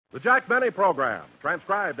The Jack Benny Program,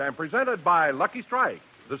 transcribed and presented by Lucky Strike,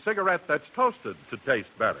 the cigarette that's toasted to taste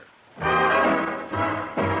better.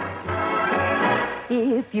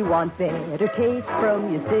 If you want better taste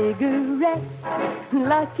from your cigarette,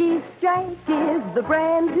 Lucky Strike is the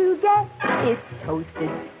brand to get. It's toasted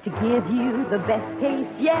to give you the best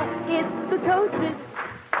taste yet. It's the toasted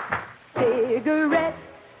cigarette.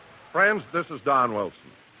 Friends, this is Don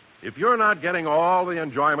Wilson. If you're not getting all the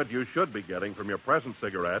enjoyment you should be getting from your present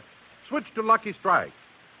cigarette, switch to Lucky Strike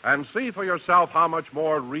and see for yourself how much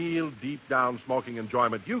more real, deep-down smoking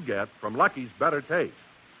enjoyment you get from Lucky's better taste.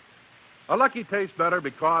 A Lucky tastes better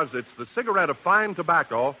because it's the cigarette of fine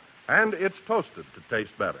tobacco and it's toasted to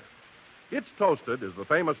taste better. It's toasted is the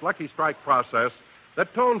famous Lucky Strike process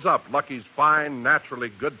that tones up Lucky's fine, naturally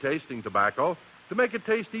good-tasting tobacco to make it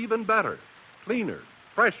taste even better, cleaner,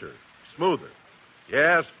 fresher, smoother.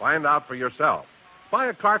 Yes, find out for yourself. Buy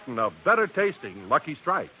a carton of better-tasting Lucky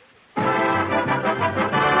Strike. The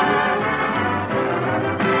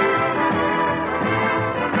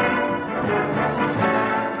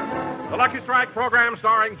Lucky Strike program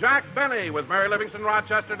starring Jack Benny with Mary Livingston,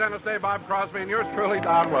 Rochester, Dennis Day, Bob Crosby, and yours truly,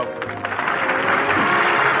 Don Wilson.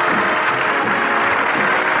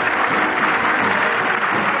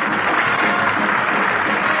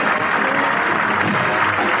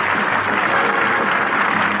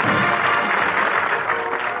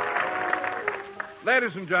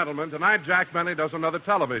 Ladies and gentlemen, tonight Jack Benny does another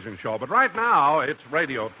television show, but right now it's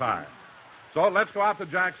radio time. So let's go out to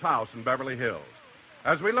Jack's house in Beverly Hills.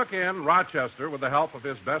 As we look in, Rochester, with the help of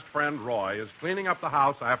his best friend Roy, is cleaning up the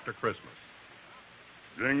house after Christmas.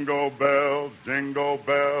 Jingle bells, jingle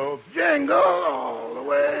Jingle all the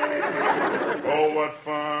way. oh, what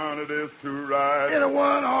fun it is to ride In a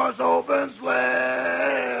one-horse open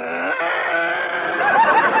sleigh.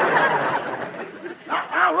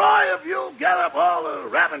 Now, Roy, if you'll get up all the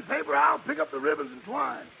wrapping paper, I'll pick up the ribbons and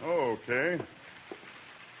twine. Okay.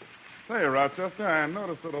 Say, Rochester, I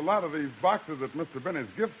noticed that a lot of these boxes that Mr. Benny's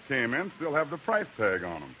gifts came in still have the price tag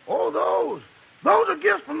on them. Oh, those. Those are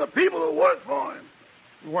gifts from the people who work for him.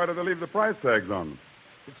 Why do they leave the price tags on them?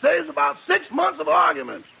 It saves about 6 months of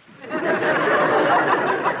arguments.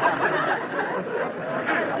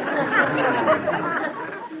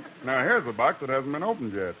 Now, here's a box that hasn't been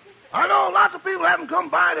opened yet. I know lots of people haven't come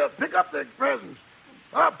by to pick up their presents.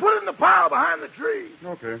 Put it in the pile behind the tree.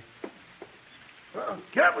 Okay.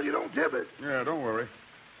 Careful you don't tip it. Yeah, don't worry.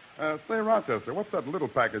 Say, Rochester, what's that little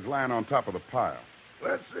package lying on top of the pile?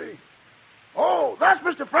 Let's see. Oh, that's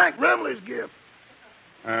Mr. Frank Remley's gift.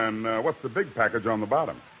 And what's the big package on the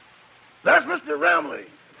bottom? That's Mr. Remley.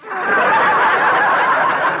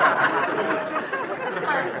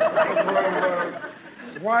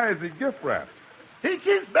 Why is he gift wrapped? He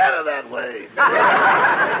keeps better that way.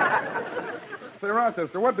 Say,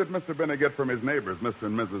 Rochester, what did Mr. Benny get from his neighbors, Mr.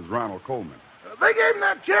 and Mrs. Ronald Coleman? They gave him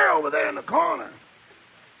that chair over there in the corner.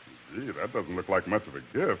 Gee, that doesn't look like much of a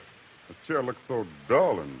gift. The chair looks so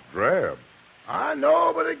dull and drab. I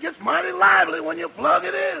know, but it gets mighty lively when you plug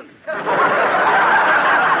it in.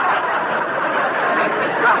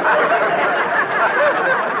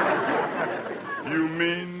 You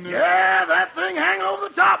mean... Yeah, that thing hanging over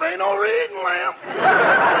the top ain't no reading lamp.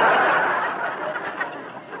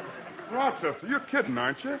 Rochester, you're kidding,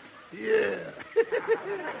 aren't you? Yeah.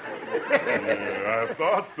 Yeah, I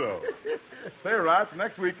thought so. Say, Roch,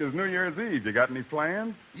 next week is New Year's Eve. You got any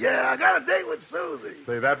plans? Yeah, I got a date with Susie.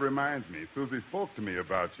 Say, that reminds me. Susie spoke to me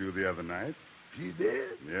about you the other night. She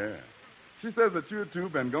did? Yeah. She says that you two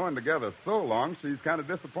have been going together so long, she's kind of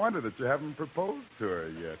disappointed that you haven't proposed to her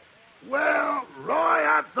yet. Well, Roy,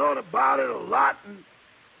 I've thought about it a lot, and...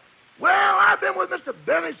 Well, I've been with Mr.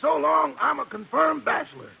 Benny so long, I'm a confirmed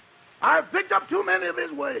bachelor. I've picked up too many of his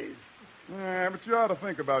ways. Yeah, but you ought to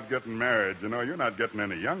think about getting married. You know, you're not getting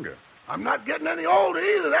any younger. I'm not getting any older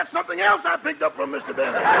either. That's something else I picked up from Mr.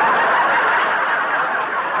 Benny.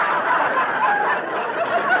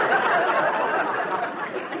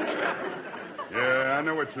 Yeah, I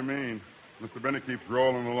know what you mean. Mr. Benny keeps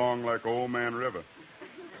rolling along like Old Man River.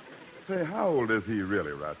 Say, how old is he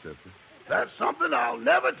really, Rochester? That's something I'll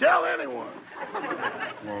never tell anyone.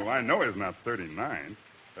 Well, I know he's not 39.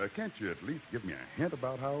 Can't you at least give me a hint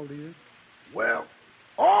about how old he is? Well,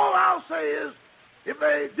 all I'll say is, if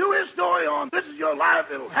they do his story on This Is Your Life,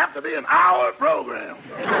 it'll have to be an hour program.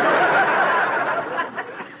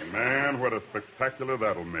 Man, what a spectacular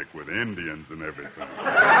that'll make with Indians and everything.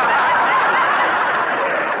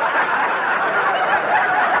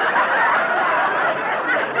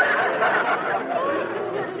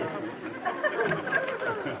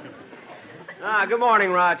 Good morning,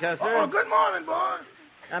 Rochester. Oh, good morning, boy.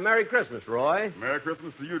 Merry Christmas, Roy. Merry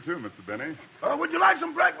Christmas to you, too, Mr. Benny. Would you like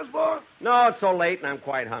some breakfast, boy? No, it's so late and I'm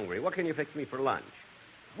quite hungry. What can you fix me for lunch?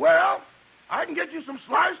 Well, I can get you some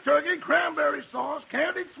sliced turkey, cranberry sauce,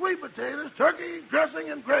 candied sweet potatoes, turkey dressing,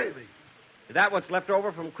 and gravy. Is that what's left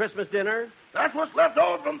over from Christmas dinner? That's what's left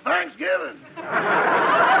over from Thanksgiving.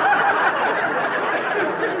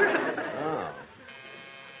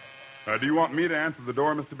 Oh. Do you want me to answer the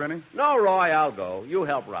door, Mr. Benny? No, Roy, I'll go. You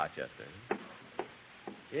help Rochester.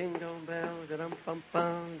 Jingle bells, dum bum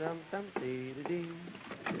bum dum dum dee dee.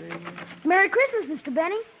 Merry Christmas, Mr.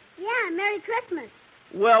 Benny. Yeah, Merry Christmas.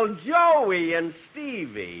 Well, Joey and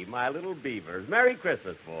Stevie, my little beavers. Merry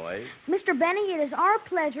Christmas, boys. Mr. Benny, it is our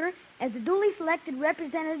pleasure, as the duly selected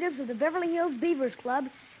representatives of the Beverly Hills Beavers Club,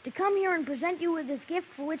 to come here and present you with this gift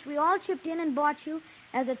for which we all chipped in and bought you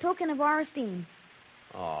as a token of our esteem.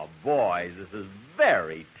 Oh, boys, this is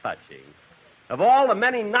very touching. Of all the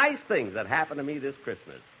many nice things that happened to me this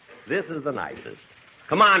Christmas, this is the nicest.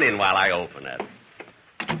 Come on in while I open it.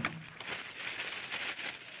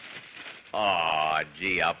 Oh,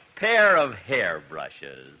 gee, a pair of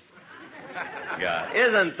hairbrushes. God,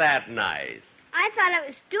 isn't that nice? I thought it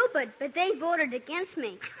was stupid, but they voted against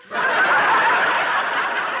me.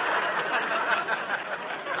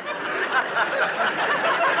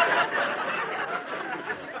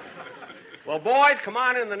 Well, boys, come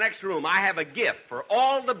on in the next room. I have a gift for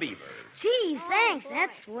all the beavers. Gee, thanks.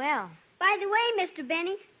 That's swell. By the way, Mr.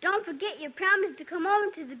 Benny, don't forget your promise to come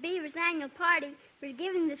over to the Beavers' annual party we're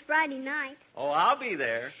giving this Friday night. Oh, I'll be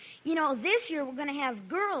there. You know, this year we're going to have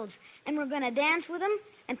girls, and we're going to dance with them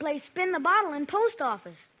and play spin the bottle in post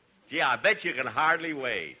office. Gee, I bet you can hardly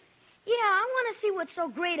wait. Yeah, I want to see what's so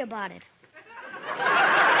great about it.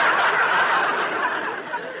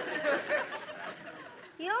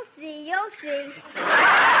 You'll see, you'll see.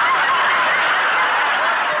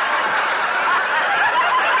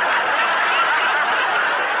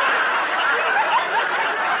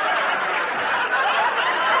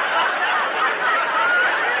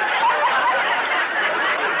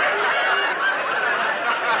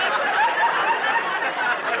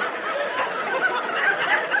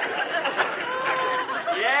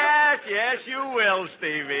 Yes, you will,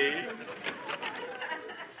 Stevie.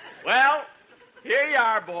 Well, here you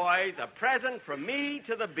are, boys. A present from me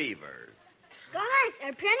to the Beavers. Gosh,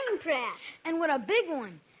 a printing press. And what a big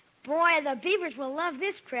one. Boy, the Beavers will love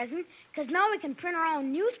this present, because now we can print our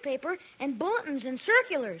own newspaper and bulletins and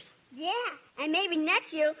circulars. Yeah, and maybe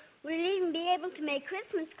next year we'll even be able to make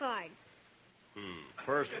Christmas cards.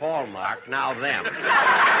 First hallmark, now them.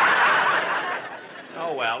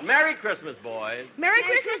 Oh, well. Merry Christmas, boys. Merry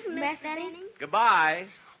Christmas, Miss Benny. Goodbye.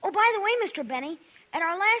 Oh, by the way, Mr. Benny, at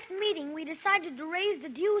our last meeting, we decided to raise the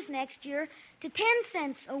dues next year to 10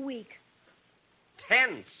 cents a week.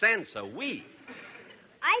 10 cents a week?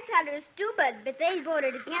 I thought it was stupid, but they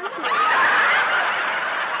voted against me.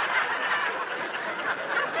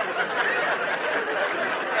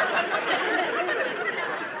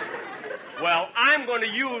 Well, I'm going to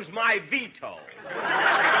use my veto.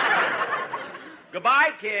 Goodbye,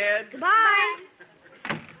 kids. Goodbye.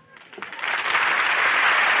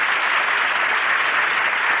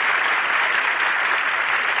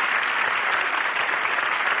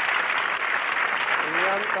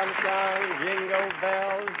 Jingle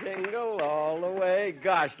bells, jingle all the way.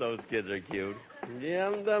 Gosh, those kids are cute.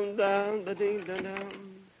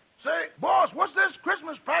 Say, boss, what's this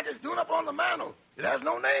Christmas package doing up on the mantel? It has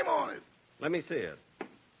no name on it. Let me see it.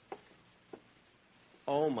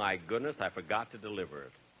 Oh, my goodness, I forgot to deliver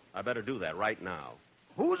it. I better do that right now.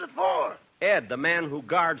 Who's it for? Ed, the man who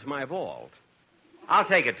guards my vault. I'll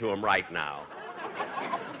take it to him right now.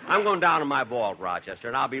 I'm going down to my vault, Rochester,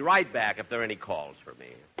 and I'll be right back if there are any calls for me.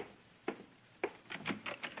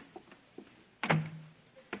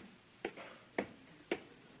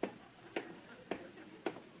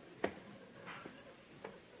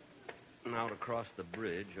 And out across the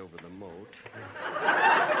bridge over the moat.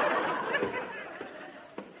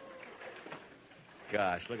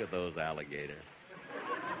 Gosh, look at those alligators.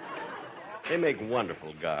 They make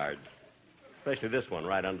wonderful guards. Especially this one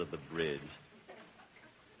right under the bridge.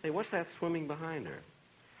 Hey, what's that swimming behind her?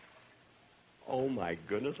 Oh, my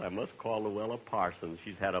goodness, I must call Luella Parsons.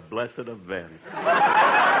 She's had a blessed event.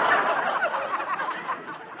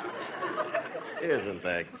 Isn't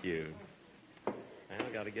that cute? Well,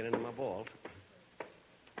 I got to get into my vault.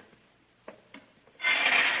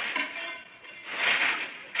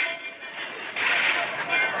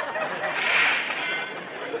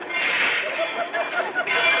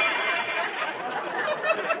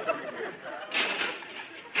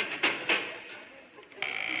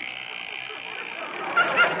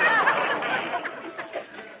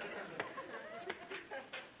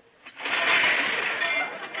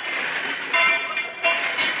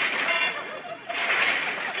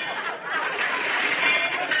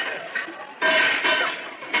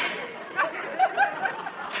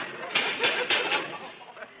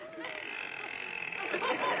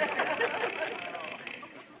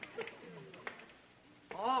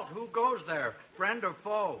 Alt, who goes there? Friend or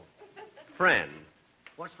foe? Friend.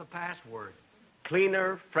 What's the password?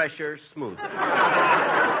 Cleaner, fresher, smoother.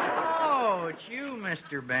 Oh, it's you,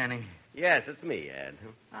 Mr. Benny. Yes, it's me, Ed.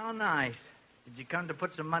 How nice. Did you come to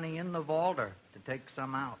put some money in the vault or to take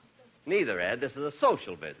some out? Neither, Ed. This is a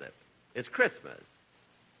social visit. It's Christmas.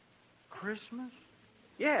 Christmas?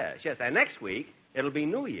 Yes. And next week, it'll be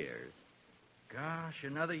New Year's. Gosh,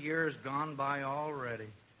 another year's gone by already.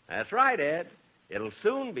 That's right, Ed. It'll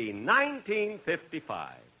soon be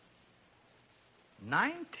 1955.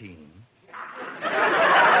 19?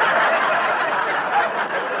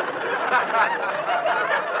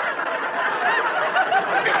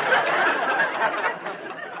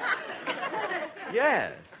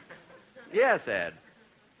 Yes, Ed.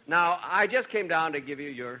 Now, I just came down to give you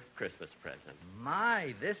your Christmas present.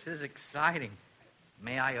 My, this is exciting.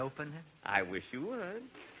 May I open it? I wish you would.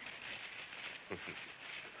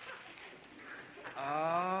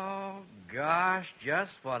 Oh, gosh,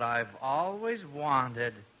 just what I've always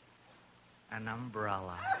wanted. An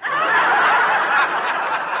umbrella.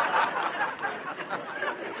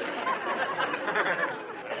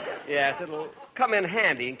 Yes, it'll come in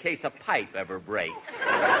handy in case a pipe ever breaks.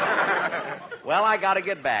 Well, I gotta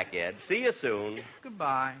get back, Ed. See you soon.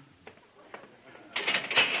 Goodbye.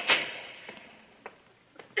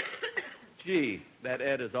 Gee, that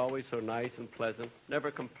Ed is always so nice and pleasant.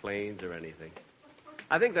 Never complains or anything.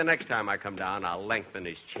 I think the next time I come down, I'll lengthen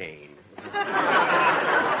his chain.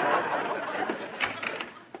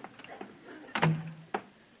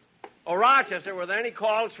 Oh, Rochester, were there any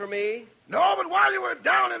calls for me? No, but while you were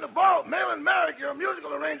down in the vault, Malin Merrick, your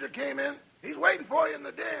musical arranger, came in. He's waiting for you in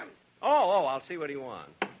the den. Oh, I'll see what he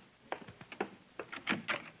wants.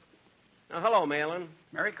 Now, hello, Malin.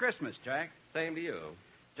 Merry Christmas, Jack. Same to you.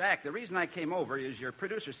 Jack, the reason I came over is your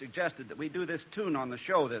producer suggested that we do this tune on the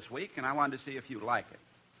show this week, and I wanted to see if you like it.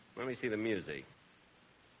 Let me see the music.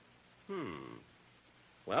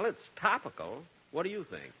 Well, it's topical. What do you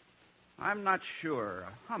think? I'm not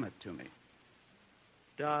sure. Hum it to me.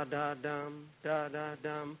 Da-da-dum,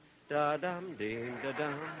 da-da-dum, da-dum, ding,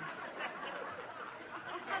 da-dum.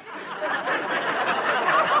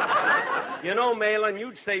 You know, Malin,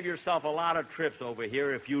 you'd save yourself a lot of trips over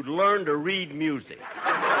here if you'd learn to read music.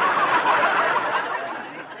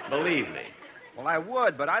 Believe me. Well, I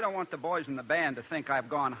would, but I don't want the boys in the band to think I've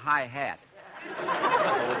gone hi-hat.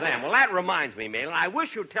 Well, that reminds me, Malin, I wish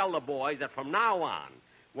you'd tell the boys that from now on,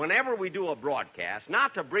 whenever we do a broadcast,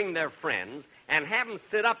 not to bring their friends and have them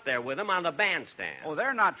sit up there with them on the bandstand. Oh,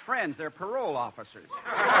 they're not friends. They're parole officers.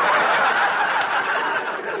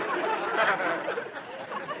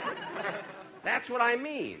 That's what I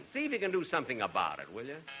mean. See if you can do something about it, will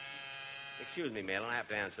you? Excuse me, Malin, I have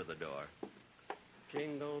to answer the door.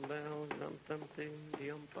 Jingle bells, dum-dum-ding,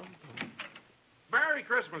 dum-dum-dum. Merry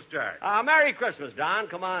Christmas, Jack. Merry Christmas, Don.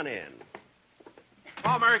 Come on in.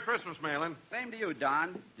 Oh, Merry Christmas, Malin. Same to you,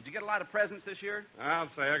 Don. Did you get a lot of presents this year? I'll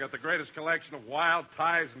say I got the greatest collection of wild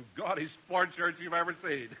ties and gaudy sports shirts you've ever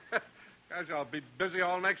seen. Gosh, I'll be busy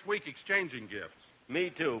all next week exchanging gifts. Me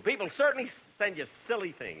too. People certainly send you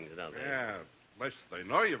silly things, don't they? Yeah, unless they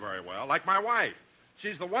know you very well, like my wife.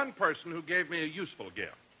 She's the one person who gave me a useful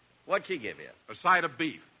gift. What'd she give you? A side of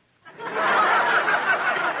beef.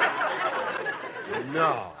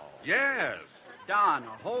 No. Yes. Don,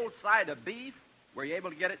 a whole side of beef? Were you able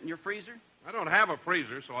to get it in your freezer? I don't have a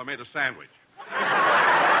freezer, so I made a sandwich.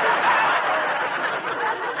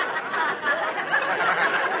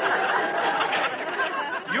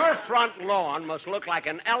 Your front lawn must look like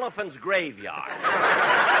an elephant's graveyard.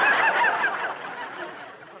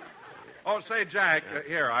 Oh, say, Jack,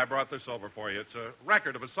 here, I brought this over for you. It's a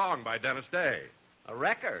record of a song by Dennis Day. A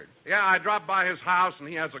record? Yeah, I dropped by his house, and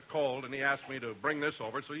he has a cold, and he asked me to bring this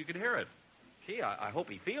over so you could hear it. Gee, I hope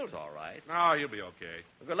he feels all right. No, he'll be okay.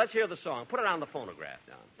 Good, let's hear the song. Put it on the phonograph,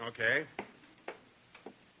 Don. Okay.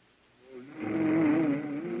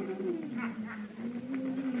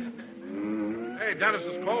 Hey,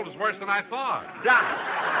 Dennis's cold is worse than I thought.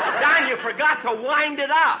 Don, you forgot to wind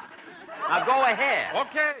it up. Now go ahead.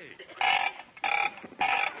 Okay.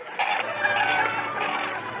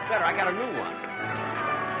 Better, I got a new one.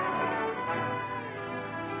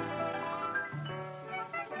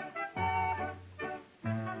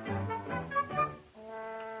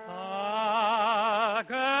 The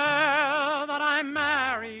girl that I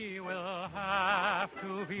marry will have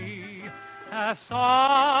to be as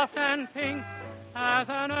soft and pink as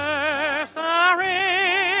a nursery.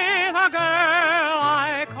 The girl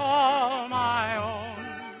I call my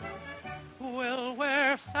own will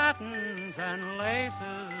wear satins and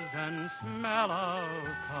laces and smell of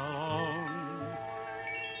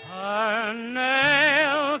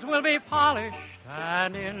be polished,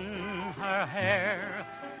 and in her hair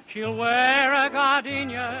she'll wear a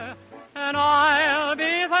gardenia, and I'll be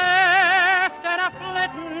there instead of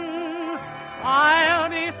flitting. I'll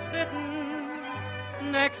be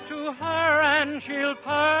sitting next to her, and she'll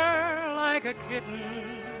purr like a kitten.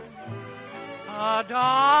 A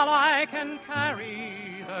doll I can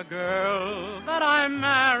carry, the girl that I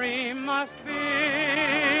marry must be.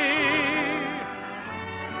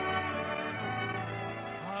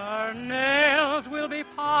 Her nails will be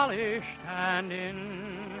polished, and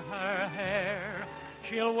in her hair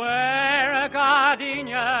she'll wear a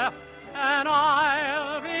gardenia, and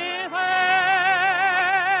I'll be there,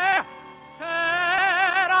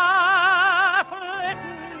 set off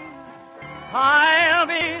flitting. I'll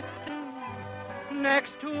be sitting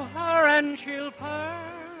next to her, and she'll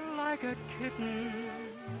purr like a kitten.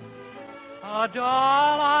 A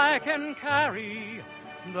doll I can carry,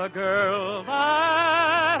 the girl that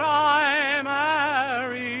I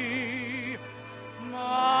marry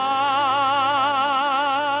must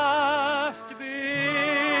be.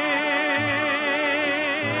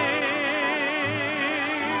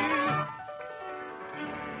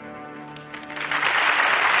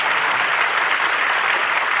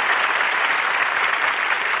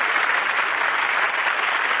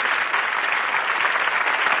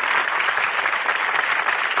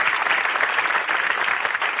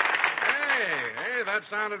 That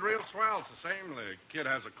sounded real swell. It's the same. The kid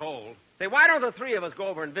has a cold. Say, why don't the three of us go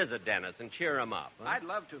over and visit Dennis and cheer him up? Huh? I'd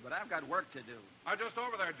love to, but I've got work to do. I'm just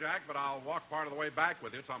over there, Jack, but I'll walk part of the way back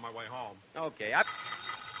with you. It's on my way home. Okay.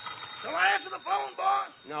 Shall I answer the phone,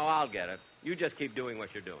 boss? No, I'll get it. You just keep doing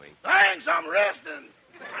what you're doing. Thanks, I'm resting.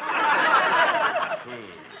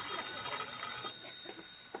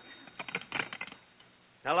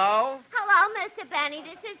 Hello? Hello, Mr. Benny.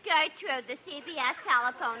 This is Gertrude, the CBS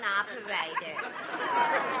telephone operator.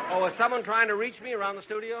 Oh, is someone trying to reach me around the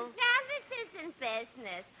studio? Now, this isn't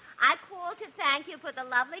business. I called to thank you for the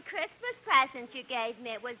lovely Christmas present you gave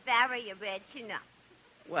me. It was very original.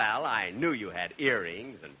 Well, I knew you had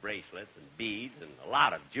earrings and bracelets and beads and a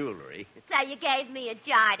lot of jewelry. So you gave me a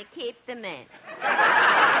jar to keep them in.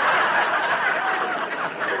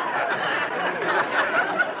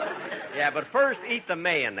 Yeah, but first eat the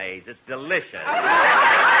mayonnaise. It's delicious. Anyway,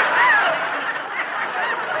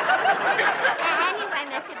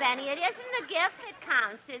 Mr. Benny, it isn't the gift that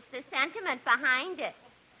counts. It's the sentiment behind it.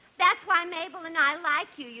 That's why Mabel and I like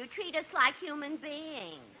you. You treat us like human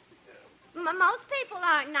beings. Most people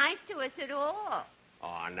aren't nice to us at all.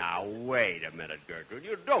 Oh, now, wait a minute, Gertrude.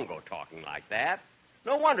 You don't go talking like that.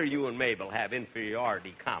 No wonder you and Mabel have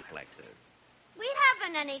inferiority complexes. We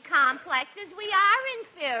haven't any complexes. We are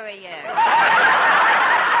inferior.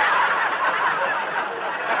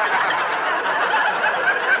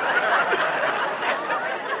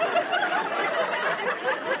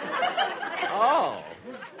 Oh.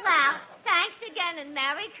 Well, thanks again and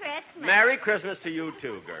Merry Christmas. Merry Christmas to you,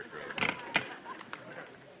 too, Gertrude.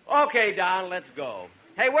 Okay, Don, let's go.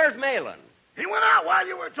 Hey, where's Malin? He went out while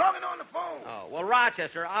you were talking on the phone. Oh, well,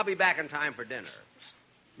 Rochester, I'll be back in time for dinner.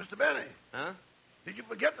 Mr. Benny. Huh? Did you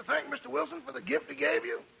forget to thank Mr. Wilson for the gift he gave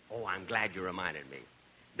you? Oh, I'm glad you reminded me.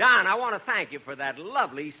 Don, I want to thank you for that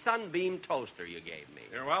lovely sunbeam toaster you gave me.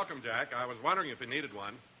 You're welcome, Jack. I was wondering if you needed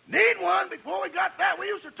one. Need one? Before we got that, we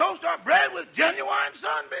used to toast our bread with genuine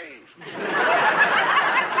sunbeams.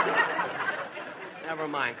 Never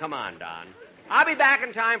mind. Come on, Don. I'll be back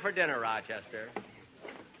in time for dinner, Rochester.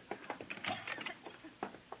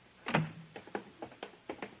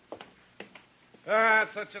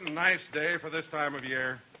 It's such a nice day for this time of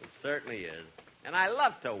year. It certainly is. And I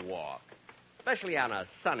love to walk, especially on a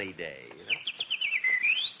sunny day, you know?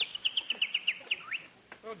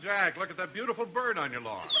 Oh, Jack, look at that beautiful bird on your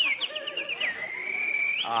lawn.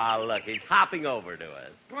 Ah, look, he's hopping over to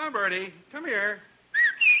us. Come on, Bertie. Come here.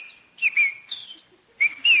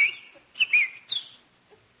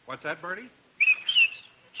 What's that, Bertie?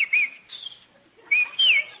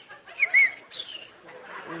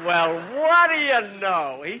 Well, what do you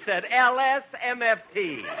know? He said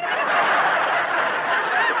LSMFT.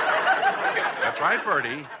 That's right,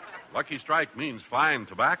 Bertie. Lucky Strike means fine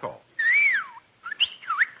tobacco.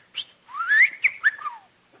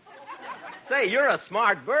 Say, you're a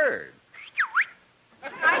smart bird.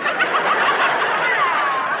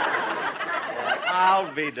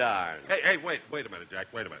 I'll be darned. Hey, wait a minute,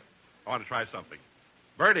 Jack. Wait a minute. I want to try something.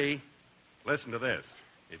 Bertie, listen to this.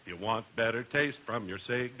 If you want better taste from your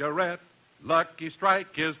cigarette, Lucky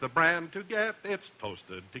Strike is the brand to get. It's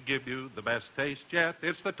toasted to give you the best taste yet.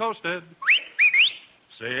 It's the toasted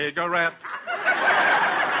cigarette.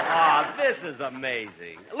 Oh, this is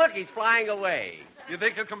amazing. Look, he's flying away. You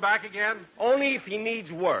think he'll come back again? Only if he needs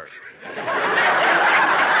work.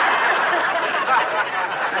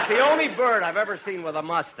 That's the only bird I've ever seen with a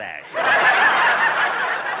mustache.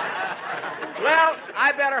 Well,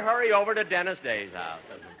 I better hurry over to Dennis Day's house.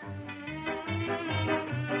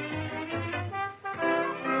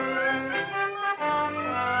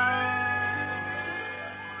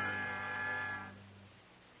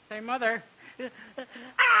 Say, Mother.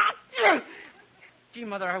 Gee,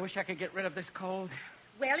 Mother, I wish I could get rid of this cold.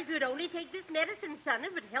 Well, if you'd only take this medicine, son,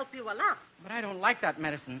 it would help you a lot. But I don't like that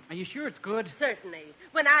medicine. Are you sure it's good? Certainly.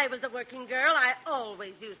 When I was a working girl, I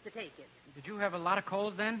always used to take it. Did you have a lot of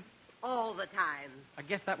colds then? All the time. I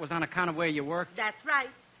guess that was on account of where you worked. That's right.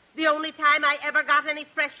 The only time I ever got any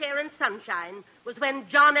fresh air and sunshine was when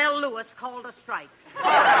John L. Lewis called a strike.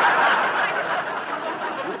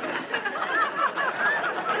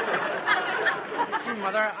 Gee,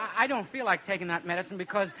 Mother, I don't feel like taking that medicine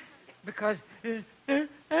because...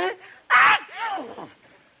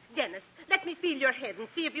 Dennis, let me feel your head and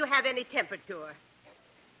see if you have any temperature.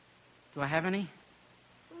 Do I have any?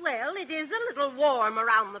 Well, it is a little warm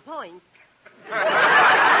around the point.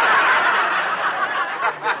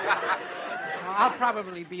 I'll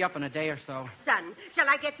probably be up in a day or so. Son, shall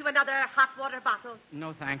I get you another hot water bottle?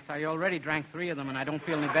 No, thanks. I already drank 3 of them, and I don't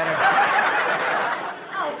feel any better.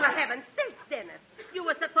 Oh, for heaven's sake, Dennis. You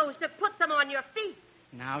were supposed to put them on your feet.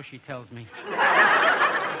 Now she tells me.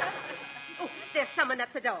 Oh, there's someone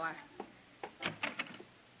at the door.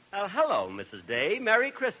 Hello, Mrs. Day.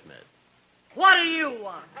 Merry Christmas. What do you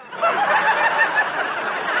want?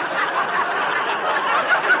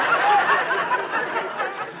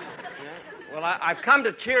 Well, I've come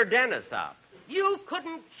to cheer Dennis up. You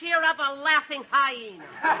couldn't cheer up a laughing hyena.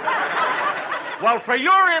 Well, for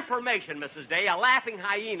your information, Mrs. Day, a laughing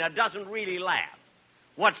hyena doesn't really laugh.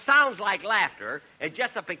 What sounds like laughter is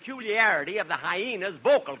just a peculiarity of the hyena's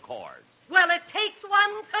vocal cords. Well, it takes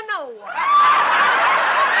one to know one.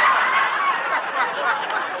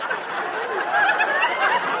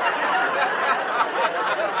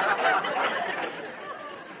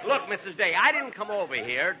 Look, Mrs. Day, I didn't come over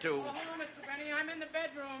here to... Hello, Mr. Benny. I'm in the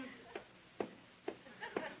bedroom.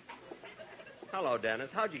 Hello, Dennis.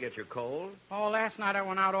 How'd you get your cold? Oh, last night I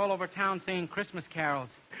went out all over town singing Christmas carols.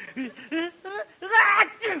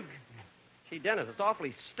 Gee, Dennis, it's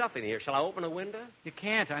awfully stuffy in here. Shall I open a window? You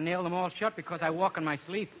can't. I nail them all shut because I walk in my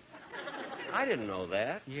sleep. I didn't know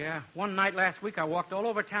that. Yeah. One night last week I walked all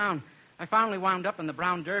over town. I finally wound up in the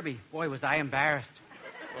Brown Derby. Boy, was I embarrassed.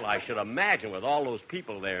 Well, I should imagine with all those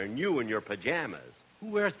people there and you in your pajamas. Who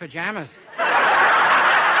wears pajamas?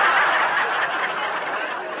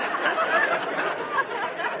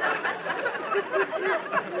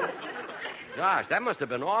 Gosh, that must have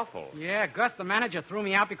been awful. Yeah, Gus, the manager, threw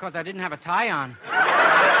me out because I didn't have a tie on.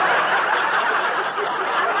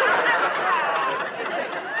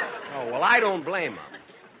 Oh, well, I don't blame him.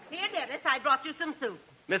 Here, Dennis, I brought you some soup.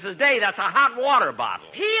 Mrs. Day, that's a hot water bottle.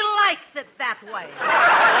 He likes it that way.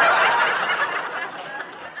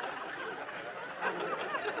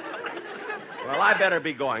 Well, I better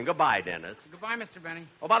be going. Goodbye, Dennis. Goodbye, Mr. Benny.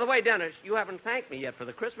 Oh, by the way, Dennis, you haven't thanked me yet for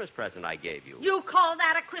the Christmas present I gave you. You call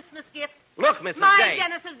that a Christmas gift? Look, Mrs. My Day.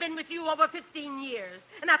 Dennis has been with you over 15 years.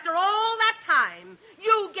 And after all that time,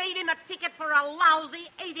 you gave him a ticket for a lousy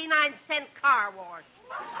 89-cent car wash.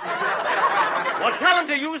 Well, tell him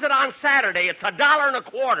to use it on Saturday. It's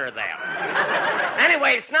 $1.25 there.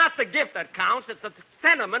 Anyway, it's not the gift that counts. It's the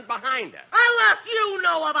sentiment behind it. Unless you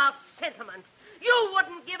know about sentiment. You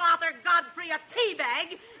wouldn't give Arthur Godfrey a tea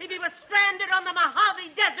bag if he was stranded on the Mojave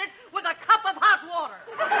Desert with a cup of hot water.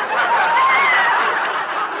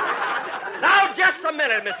 Now, just a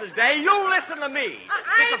minute, Mrs. Day. You listen to me.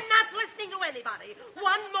 I'm not listening to anybody.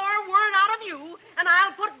 One more word out of you, and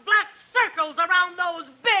I'll put black circles around those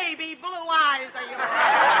baby blue eyes of yours.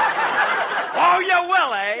 Oh, you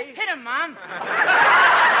will, eh? Hit him, Mom.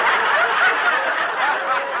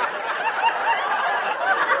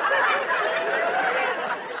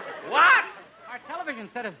 What? Our television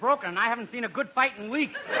set is broken, and I haven't seen a good fight in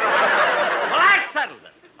weeks. Well, I settled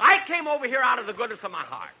it. I came over here out of the goodness of my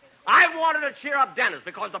heart. I wanted to cheer up Dennis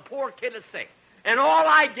because the poor kid is sick. And all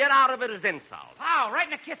I get out of it is insult. Wow, right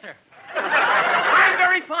in the kisser. I'm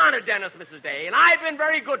very fond of Dennis, Mrs. Day, and I've been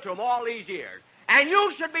very good to him all these years. And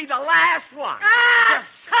you should be the last one. Ah,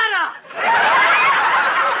 shut up!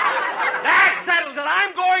 That settles it.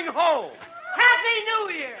 I'm going home. Happy New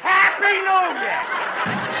Year! Happy New Year!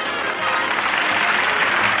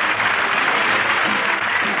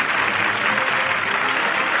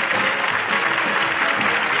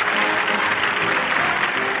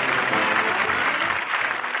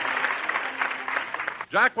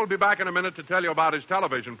 Jack will be back in a minute to tell you about his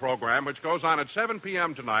television program, which goes on at 7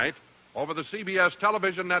 p.m. tonight over the CBS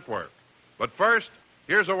television network. But first,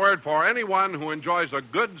 here's a word for anyone who enjoys a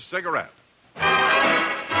good cigarette.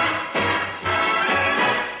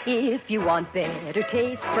 If you want better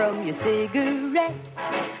taste from your cigarette,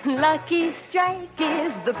 Lucky Strike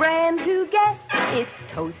is the brand to get. It's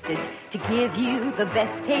toasted to give you the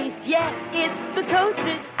best taste yet. It's the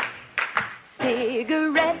toasted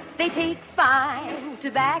cigarette. They take fine.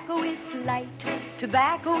 Tobacco is light.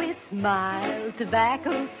 Tobacco is mild.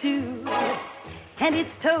 Tobacco, too. And it's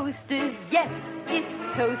toasted. Yes,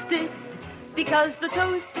 it's toasted. Because the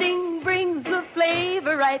toasting brings the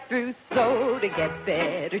flavor right through. So to get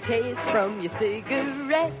better taste from your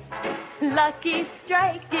cigarette, Lucky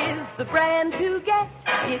Strike is the brand to get.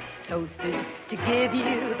 It's toasted to give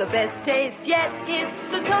you the best taste yet.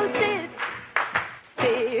 It's the toasted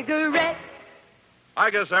cigarette. I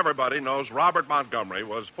guess everybody knows Robert Montgomery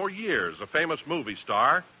was for years a famous movie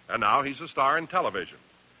star, and now he's a star in television.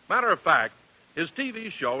 Matter of fact, his TV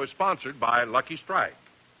show is sponsored by Lucky Strike.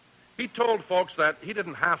 He told folks that he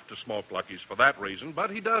didn't have to smoke Luckies for that reason, but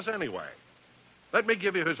he does anyway. Let me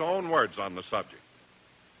give you his own words on the subject.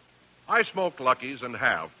 I smoked Luckies and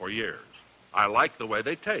have for years. I like the way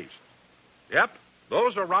they taste. Yep,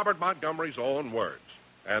 those are Robert Montgomery's own words,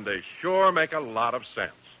 and they sure make a lot of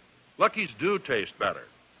sense. Luckies do taste better.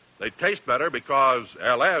 They taste better because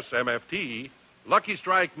LSMFT, Lucky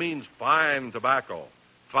Strike, means fine tobacco.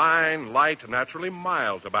 Fine, light, naturally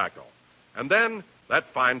mild tobacco. And then that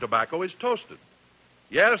fine tobacco is toasted.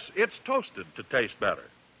 Yes, it's toasted to taste better.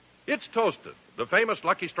 It's toasted. The famous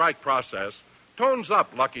Lucky Strike process tones up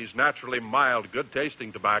Lucky's naturally mild,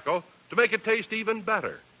 good-tasting tobacco to make it taste even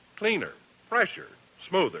better, cleaner, fresher,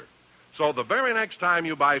 smoother. So the very next time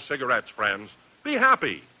you buy cigarettes, friends, be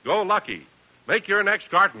happy. Go Lucky. Make your next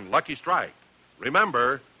carton Lucky Strike.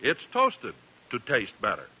 Remember, it's toasted to taste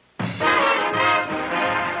better.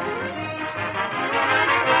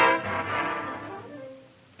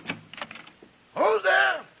 Who's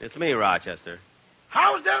there? It's me, Rochester.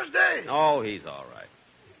 How's Dennis Day? Oh, he's all right.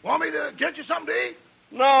 Want me to get you something to eat?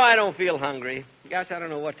 No, I don't feel hungry. Gosh, I don't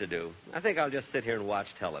know what to do. I think I'll just sit here and watch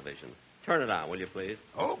television. Turn it on, will you, please?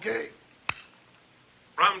 Okay.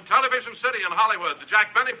 From Television City in Hollywood, the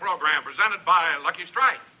Jack Benny program presented by Lucky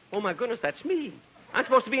Strike. Oh, my goodness, that's me. I'm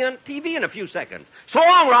supposed to be on TV in a few seconds. So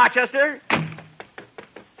long, Rochester.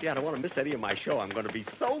 Gee, I don't want to miss any of my show. I'm going to be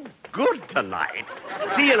so good tonight.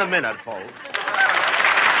 See you in a minute, folks.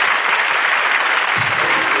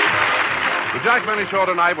 The Jack Benny Show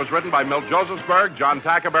tonight was written by Milt Josephsberg, John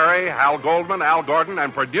Tackerberry, Hal Goldman, Al Gordon,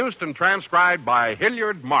 and produced and transcribed by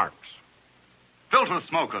Hilliard Marks. Filter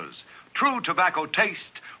smokers. True tobacco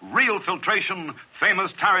taste, real filtration,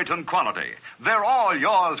 famous Tareyton quality. They're all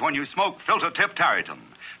yours when you smoke Filter Tip Tareyton.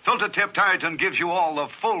 Filter Tip Tareyton gives you all the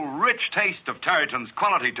full, rich taste of Tareyton's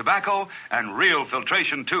quality tobacco and real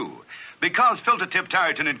filtration, too. Because Filter Tip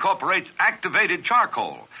Tareyton incorporates activated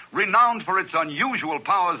charcoal, renowned for its unusual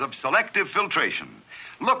powers of selective filtration.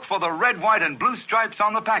 Look for the red, white, and blue stripes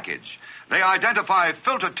on the package. They identify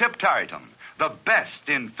Filter Tip Tareyton, the best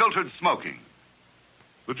in filtered smoking.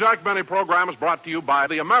 The Jack Benny program is brought to you by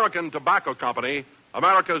the American Tobacco Company,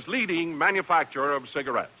 America's leading manufacturer of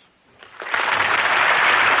cigarettes.